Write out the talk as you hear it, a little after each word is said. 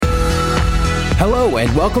Hello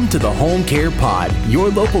and welcome to the Home Care Pod, your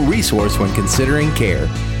local resource when considering care.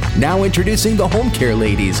 Now introducing the Home Care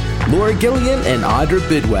ladies, Laura Gillian and Audra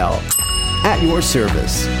Bidwell. At your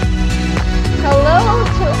service. Hello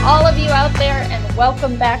to all of you out there and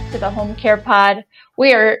welcome back to the Home Care Pod.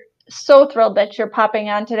 We are so thrilled that you're popping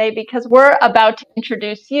on today because we're about to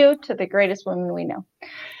introduce you to the greatest women we know.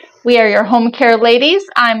 We are your Home Care ladies.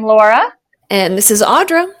 I'm Laura. And this is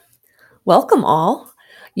Audra. Welcome all.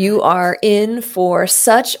 You are in for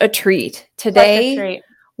such a treat. Today,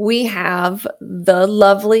 we have the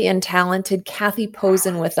lovely and talented Kathe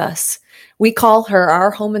Posin with us. We call her our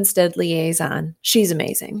Home Instead Liaison. She's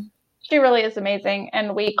amazing. She really is amazing.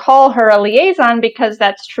 And we call her a liaison because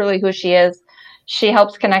that's truly who she is. She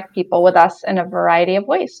helps connect people with us in a variety of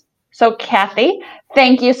ways. So Kathe,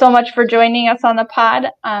 thank you so much for joining us on the pod.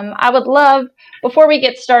 I would love, before we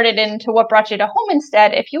get started into what brought you to Home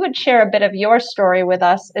Instead, if you would share a bit of your story with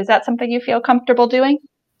us. Is that something you feel comfortable doing?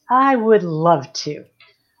 I would love to.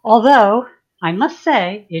 Although, I must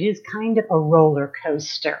say, it is kind of a roller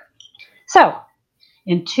coaster. So,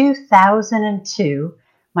 in 2002,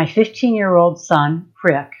 my 15-year-old son,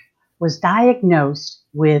 Rick, was diagnosed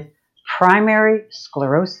with primary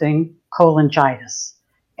sclerosing cholangitis,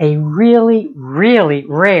 a really, really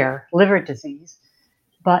rare liver disease.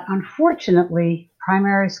 But unfortunately,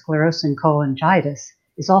 primary sclerosing cholangitis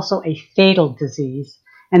is also a fatal disease,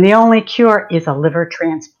 and the only cure is a liver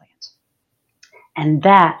transplant. And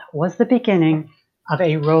that was the beginning of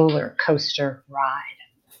a roller coaster ride.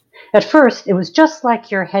 At first, it was just like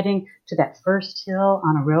you're heading to that first hill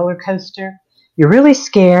on a roller coaster. You're really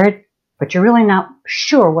scared, but you're really not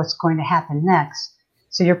sure what's going to happen next.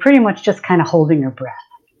 So you're pretty much just kind of holding your breath.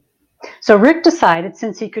 So Rick decided,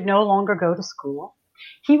 since he could no longer go to school,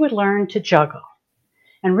 he would learn to juggle.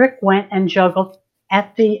 And Rick went and juggled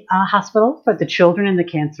at the hospital for the children in the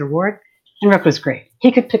cancer ward. And Rick was great.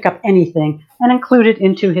 He could pick up anything and include it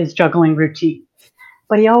into his juggling routine.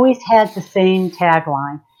 But he always had the same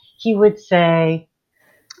tagline. He would say,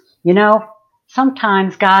 you know,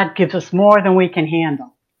 sometimes God gives us more than we can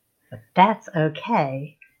handle. But that's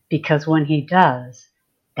okay, because when he does,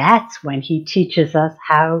 that's when he teaches us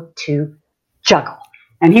how to juggle.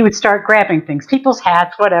 And he would start grabbing things, people's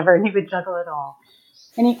hats, whatever, and he would juggle it all.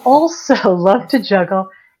 And he also loved to juggle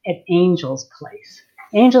at Angel's Place.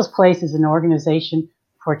 Angel's Place is an organization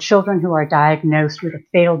for children who are diagnosed with a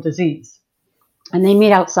fatal disease. And they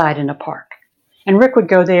meet outside in a park. And Rick would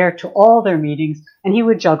go there to all their meetings, and he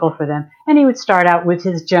would juggle for them. And he would start out with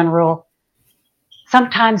his general,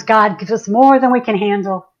 sometimes God gives us more than we can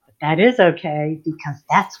handle. But that is okay, because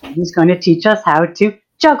that's when he's going to teach us how to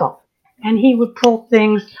juggle. And he would pull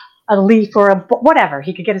things, a leaf or whatever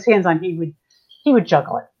he could get his hands on, he would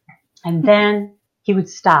juggle it. And then he would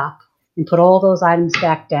stop and put all those items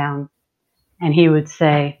back down. And he would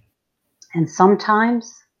say, and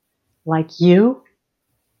sometimes, like you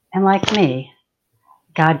and like me,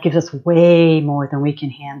 God gives us way more than we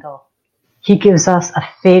can handle. He gives us a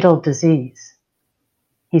fatal disease.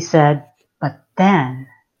 He said, but then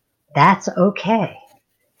that's okay,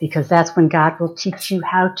 because that's when God will teach you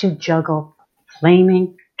how to juggle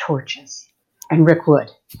flaming torches. And Rick would.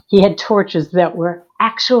 He had torches that were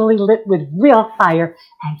actually lit with real fire,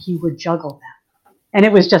 and he would juggle them. And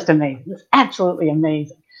it was just amazing. It was absolutely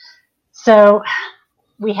amazing. So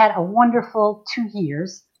we had a wonderful 2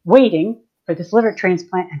 years waiting for this liver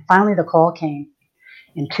transplant, and finally the call came.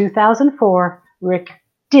 In 2004, Rick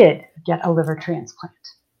did get a liver transplant.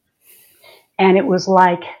 And it was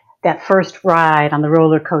like that first ride on the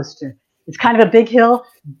roller coaster. It's kind of a big hill,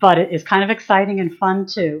 but it is kind of exciting and fun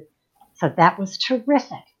too. So that was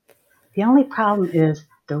terrific. The only problem is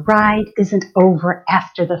the ride isn't over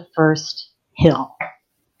after the first hill.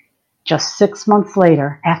 Just 6 months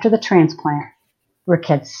later, after the transplant, Rick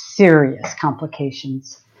had serious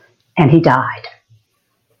complications. And he died.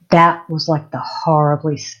 That was like the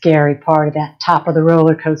horribly scary part of that top of the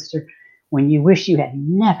roller coaster, when you wish you had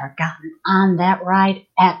never gotten on that ride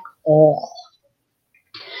at all.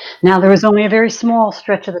 Now, there was only a very small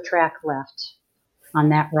stretch of the track left on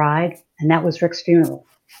that ride, and that was Rick's funeral.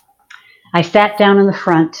 I sat down in the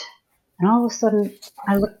front, and all of a sudden,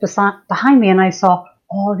 I looked behind me, and I saw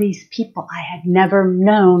all these people I had never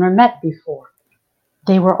known or met before.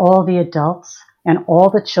 They were all the adults and all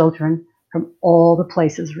the children from all the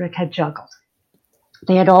places Rick had juggled.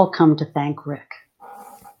 They had all come to thank Rick.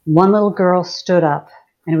 One little girl stood up,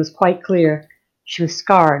 and it was quite clear she was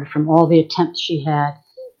scarred from all the attempts she had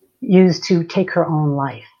used to take her own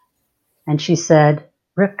life. And she said,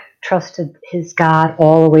 Rick trusted his God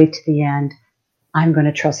all the way to the end. I'm going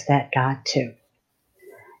to trust that God too.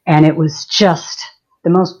 And it was just the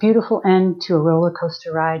most beautiful end to a roller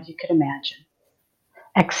coaster ride you could imagine.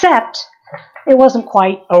 Except it wasn't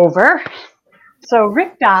quite over. So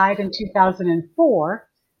Rick died in 2004.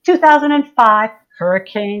 2005,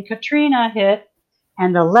 Hurricane Katrina hit,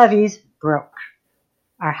 and the levees broke.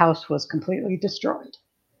 Our house was completely destroyed.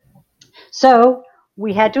 So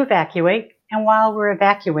we had to evacuate, and while we're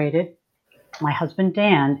evacuated, my husband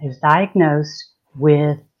Dan is diagnosed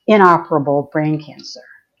with inoperable brain cancer.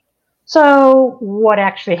 So what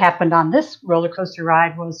actually happened on this roller coaster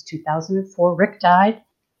ride was 2004, Rick died.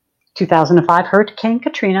 2005, Hurricane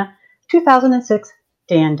Katrina. 2006,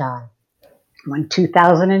 Dan died. When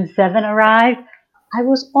 2007 arrived, I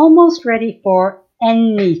was almost ready for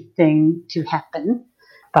anything to happen,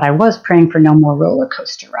 but I was praying for no more roller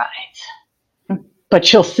coaster rides.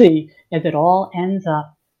 But you'll see as it all ends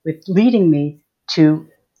up with leading me to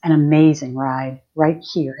an amazing ride right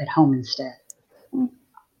here at home instead.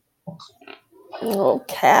 Oh,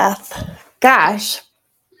 Kath. Gosh,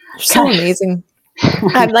 you're so amazing.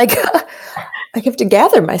 I'm like, I have to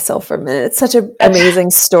gather myself for a minute. It's such an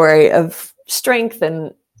amazing story of strength.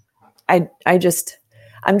 And I'm just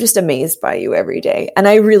amazed by you every day. And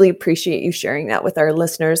I really appreciate you sharing that with our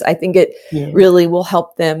listeners. I think it really will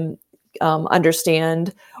help them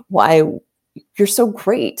understand why you're so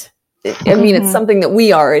great. I mean, it's something that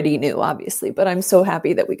we already knew, obviously, but I'm so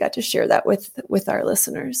happy that we got to share that with our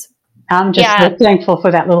listeners. I'm just so thankful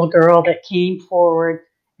for that little girl that came forward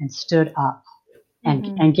and stood up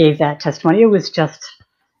and gave that testimony. It was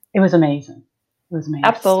amazing. It was amazing.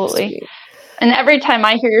 Absolutely. And every time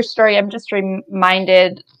I hear your story, I'm just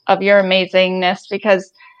reminded of your amazingness,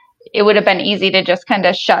 because it would have been easy to just kind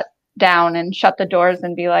of shut down and shut the doors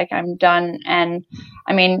and be like, I'm done. And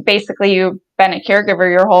I mean, basically you've been a caregiver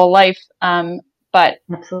your whole life. But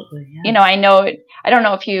absolutely, yeah. You know, I don't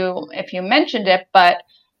know if you mentioned it, but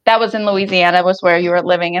that was in Louisiana, was where you were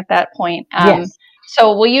living at that point. Yes.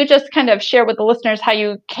 So will you just kind of share with the listeners how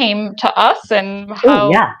you came to us and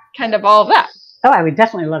how kind of all of that? Oh, I would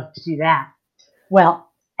definitely love to do that. Well,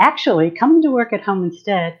 actually, coming to work at home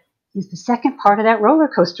instead is the second part of that roller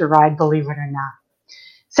coaster ride, believe it or not.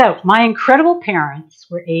 So my incredible parents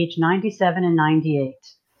were age 97 and 98.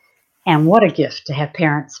 And what a gift to have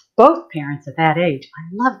both parents at that age. I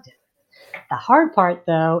loved it. The hard part,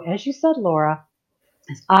 though, as you said, Laura,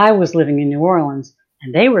 is I was living in New Orleans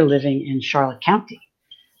and they were living in Charlotte County.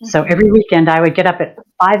 So every weekend I would get up at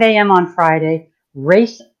 5 a.m. on Friday,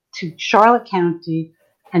 race to Charlotte County,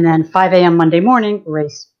 and then 5 a.m. Monday morning,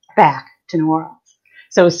 race back to New Orleans.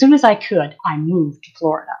 So as soon as I could, I moved to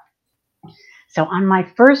Florida. So on my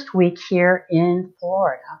first week here in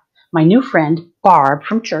Florida, my new friend, Barb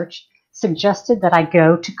from church, suggested that I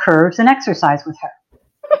go to Curves and exercise with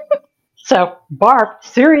her. So Barb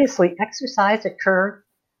seriously exercised at Curve.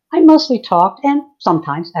 I mostly talked and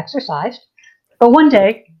sometimes exercised. But one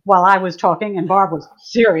day, while I was talking and Barb was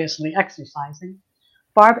seriously exercising,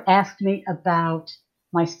 Barb asked me about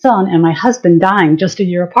my son and my husband dying just a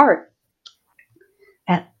year apart.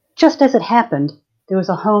 And just as it happened, there was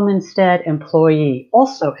a Home Instead employee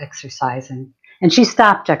also exercising. And she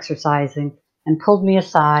stopped exercising and pulled me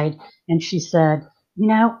aside. And she said, you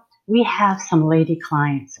know, we have some lady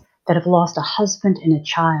clients that have lost a husband and a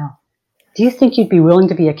child. Do you think you'd be willing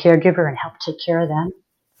to be a caregiver and help take care of them?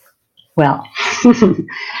 Well,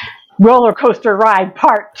 roller coaster ride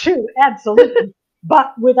part 2, absolutely.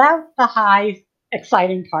 But without the high,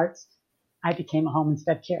 exciting parts, I became a Home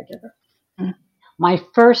Instead caregiver. My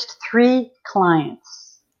first 3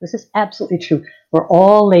 clients, this is absolutely true, were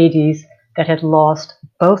all ladies that had lost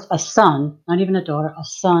both a son, not even a daughter, a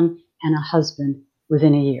son and a husband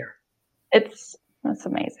within a year. That's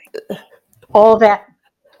amazing. All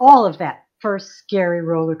of that first scary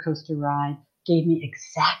roller coaster ride gave me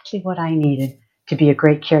exactly what I needed to be a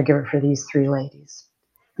great caregiver for these 3 ladies.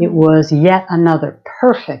 It was yet another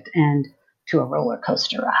perfect end to a roller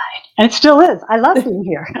coaster ride. And it still is. I love being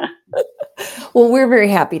here. Well, we're very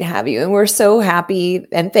happy to have you. And we're so happy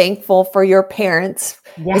and thankful for your parents.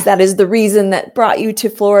 Yes. That is the reason that brought you to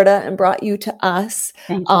Florida and brought you to us.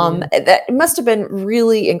 Thank you. That must have been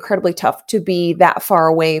really incredibly tough to be that far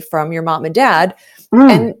away from your mom and dad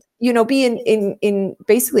and, you know, be in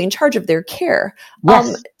basically in charge of their care.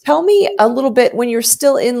 Yes. Tell me a little bit, when you're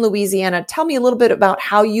still in Louisiana, tell me a little bit about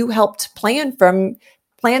how you helped plan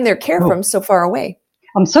their care from so far away.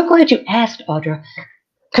 I'm so glad you asked, Audra.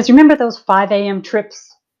 Because remember those 5 a.m. trips,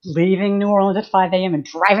 leaving New Orleans at 5 a.m. and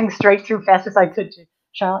driving straight through fast as I could to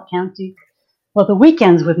Charlotte County? Well, the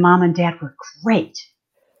weekends with Mom and Dad were great.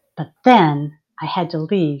 But then I had to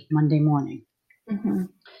leave Monday morning.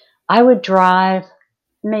 I would drive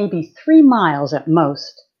maybe 3 miles at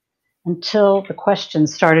most until the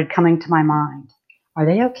questions started coming to my mind. Are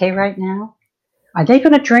they okay right now? Are they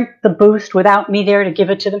going to drink the Boost without me there to give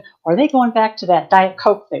it to them? Or are they going back to that Diet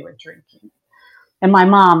Coke they were drinking? And my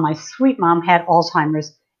mom, my sweet mom, had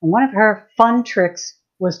Alzheimer's. And one of her fun tricks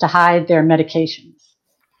was to hide their medications.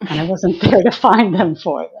 And I wasn't there to find them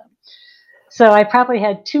for them. So I probably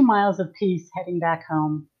had 2 miles of peace heading back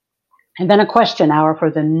home. And then a question hour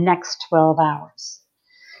for the next 12 hours.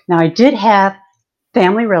 Now, I did have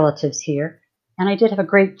family relatives here. And I did have a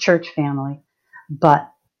great church family.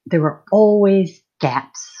 But there were always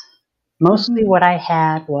gaps. Mostly what I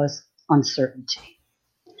had was uncertainty.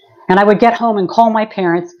 And I would get home and call my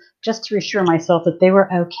parents just to reassure myself that they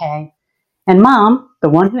were okay. And Mom, the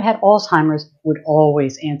one who had Alzheimer's, would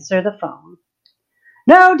always answer the phone.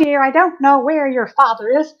 No, dear, I don't know where your father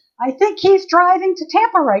is. I think he's driving to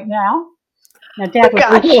Tampa right now. Now, Dad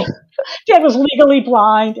was legally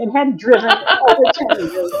blind and hadn't driven over 10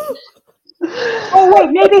 years. Oh, wait,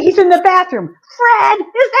 maybe he's in the bathroom. Fred,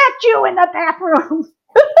 is that you in the bathroom?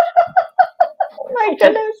 My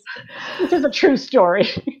goodness. This is a true story.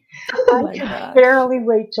 I could barely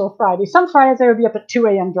wait till Friday. Some Fridays I would be up at 2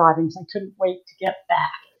 a.m. driving, so I couldn't wait to get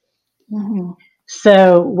back. Mm-hmm.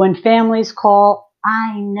 So when families call,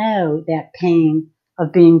 I know that pain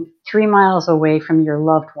of being 3 miles away from your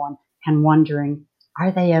loved one and wondering,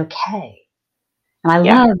 are they okay? And I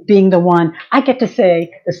love being the one, I get to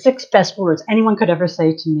say the 6 best words anyone could ever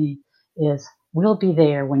say to me is, we'll be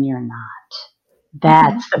there when you're not.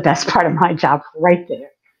 That's the best part of my job right there.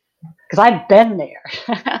 Because I've been there.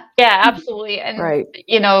 Yeah, absolutely. And,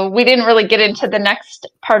 we didn't really get into the next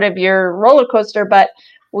part of your roller coaster, but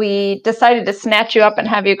we decided to snatch you up and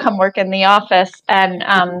have you come work in the office.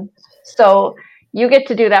 And so you get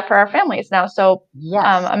to do that for our families now. So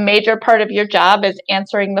a major part of your job is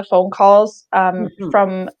answering the phone calls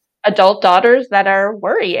from adult daughters that are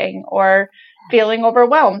worrying or feeling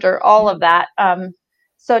overwhelmed or all of that.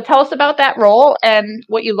 So tell us about that role and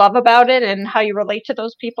what you love about it and how you relate to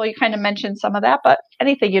those people. You kind of mentioned some of that, but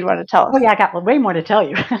anything you'd want to tell us. Oh, yeah, I got way more to tell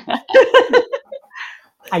you.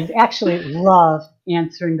 I actually love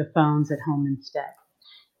answering the phones at home instead.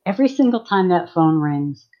 Every single time that phone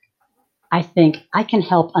rings, I think I can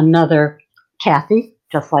help another Kathe,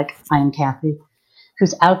 just like I am Kathe,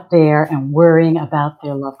 who's out there and worrying about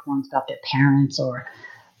their loved ones, about their parents or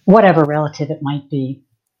whatever relative it might be.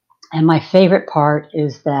 And my favorite part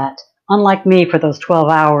is that, unlike me for those 12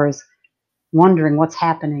 hours wondering what's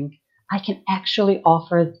happening, I can actually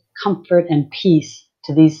offer comfort and peace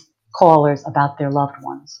to these callers about their loved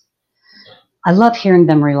ones. I love hearing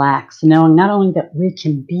them relax, knowing not only that we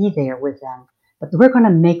can be there with them, but we're going to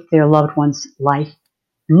make their loved one's life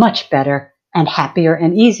much better and happier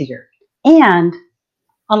and easier. And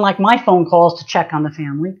unlike my phone calls to check on the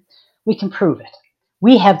family, we can prove it.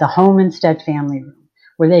 We have the Home Instead Family Room,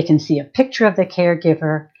 where they can see a picture of the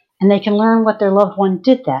caregiver and they can learn what their loved one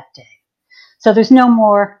did that day. So there's no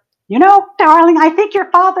more, darling, I think your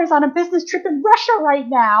father's on a business trip in Russia right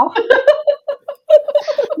now.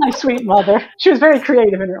 My sweet mother. She was very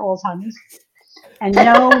creative in her Alzheimer's. And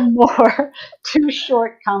no more too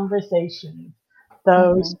short conversations.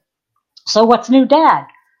 Those, so what's new, Dad?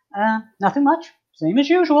 Nothing much. Same as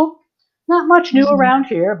usual. Not much new around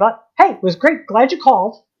here, but hey, it was great. Glad you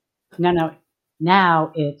called. No.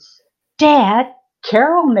 Now it's, Dad,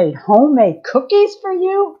 Carol made homemade cookies for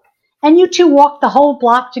you? And you two walked the whole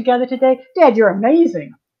block together today? Dad, you're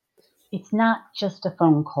amazing. It's not just a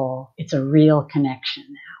phone call. It's a real connection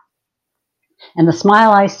now. And the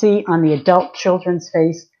smile I see on the adult children's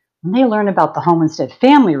face when they learn about the Home Instead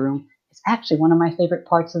Family Room is actually one of my favorite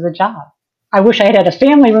parts of the job. I wish I had a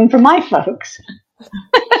family room for my folks.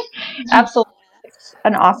 Absolutely. It's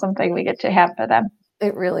an awesome thing we get to have for them.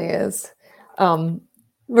 It really is.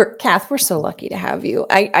 Kathe, we're so lucky to have you.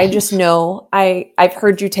 I just know I've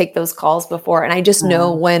heard you take those calls before, and I just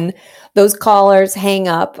know when those callers hang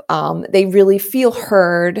up, they really feel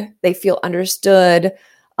heard. They feel understood.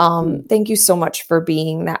 Thank you so much for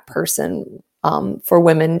being that person for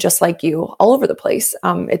women just like you all over the place.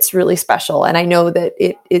 It's really special. And I know that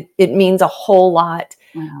it means a whole lot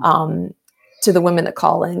to the women that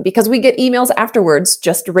call in, because we get emails afterwards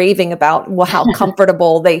just raving about how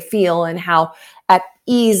comfortable they feel and how at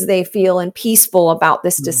ease they feel and peaceful about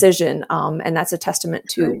this decision. And that's a testament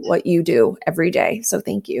to what you do every day. So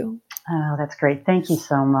thank you. Oh, that's great. Thank you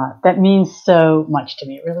so much. That means so much to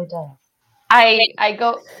me. It really does. I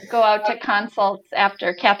go out to consults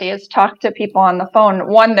after Kathe has talked to people on the phone.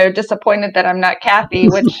 One, they're disappointed that I'm not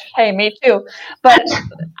Kathe, which, hey, me too. But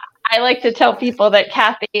I like to tell people that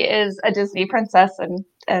Kathe is a Disney princess,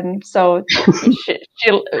 and so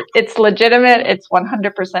it's legitimate. It's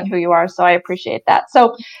 100% who you are. So I appreciate that.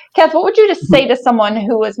 So, Kathe, what would you just say to someone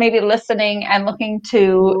who was maybe listening and looking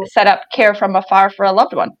to set up care from afar for a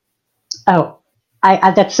loved one? Oh,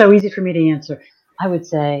 I that's so easy for me to answer. I would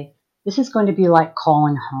say this is going to be like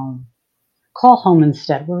calling home. Call home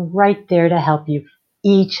instead. We're right there to help you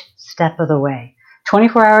each step of the way.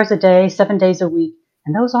 24 hours a day, 7 days a week.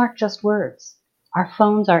 And those aren't just words. Our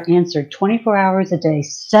phones are answered 24 hours a day,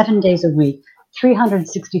 7 days a week,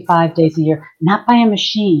 365 days a year, not by a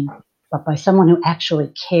machine, but by someone who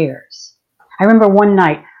actually cares. I remember one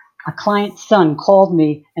night, a client's son called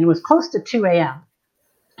me, and it was close to 2 a.m.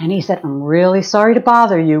 And he said, I'm really sorry to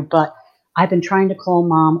bother you, but I've been trying to call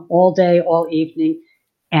mom all day, all evening,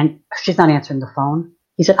 and she's not answering the phone.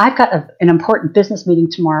 He said, I've got an important business meeting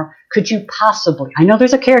tomorrow. Could you possibly, I know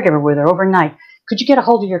there's a caregiver with her overnight, could you get a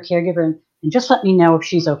hold of your caregiver and just let me know if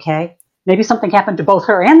she's okay? Maybe something happened to both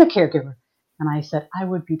her and the caregiver. And I said, I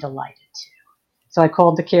would be delighted to. So I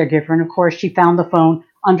called the caregiver, and of course she found the phone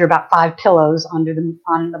under about 5 pillows on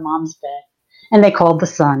the mom's bed. And they called the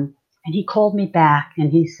son, and he called me back,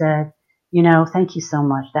 and he said, thank you so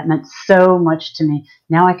much. That meant so much to me.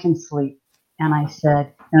 Now I can sleep. And I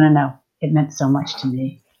said, no. It meant so much to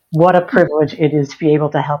me. What a privilege it is to be able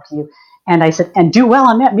to help you. And I said, and do well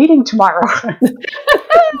on that meeting tomorrow.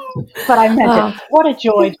 But I meant it. What a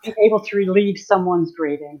joy to be able to relieve someone's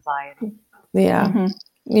great anxiety. Yeah. Mm-hmm.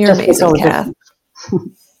 You're amazing, Kathe.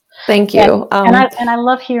 Thank you. And I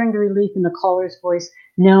love hearing the relief in the caller's voice,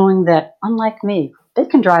 knowing that, unlike me, they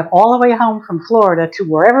can drive all the way home from Florida to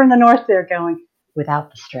wherever in the north they're going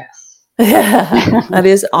without the stress. That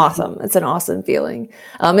is awesome. It's an awesome feeling.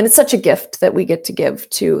 And it's such a gift that we get to give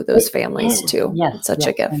to those families too. Yes, it's such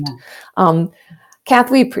a gift.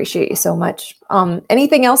 Kathe, we appreciate you so much.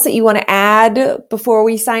 Anything else that you want to add before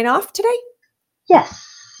we sign off today? Yes.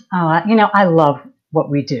 I love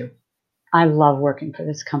what we do. I love working for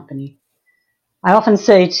this company. I often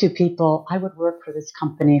say to people, I would work for this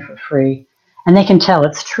company for free. And they can tell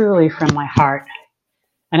it's truly from my heart.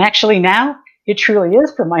 And actually now, it truly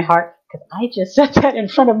is from my heart, because I just said that in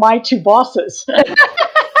front of my 2 bosses.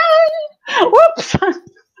 Whoops.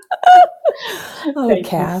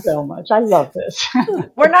 Thank you so much. I love this.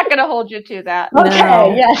 We're not going to hold you to that.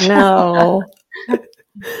 Okay, yes. No.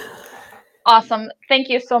 Awesome. Thank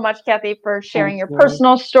you so much, Kathe, for sharing your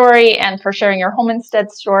personal story and for sharing your home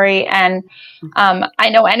instead story. And I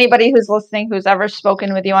know anybody who's listening who's ever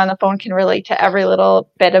spoken with you on the phone can relate to every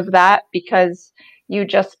little bit of that, because you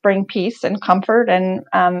just bring peace and comfort and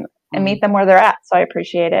meet them where they're at. So I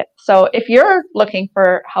appreciate it. So if you're looking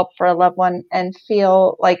for help for a loved one and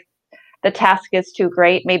feel like the task is too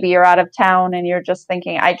great, maybe you're out of town and you're just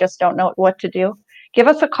thinking, I just don't know what to do, give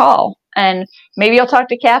us a call. And maybe you'll talk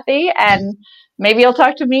to Kathe and maybe you'll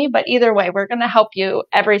talk to me. But either way, we're going to help you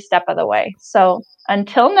every step of the way. So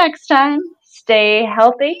until next time, stay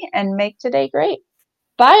healthy and make today great.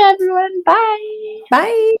 Bye, everyone. Bye.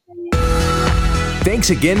 Bye. Thanks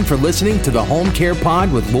again for listening to the Home Care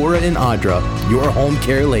Pod with Laura and Audra, your home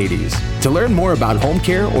care ladies. To learn more about home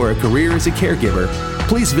care or a career as a caregiver,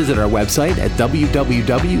 please visit our website at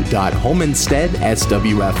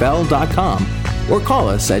www.homeinsteadswfl.com or call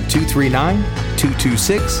us at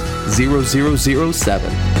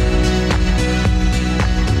 239-226-0007.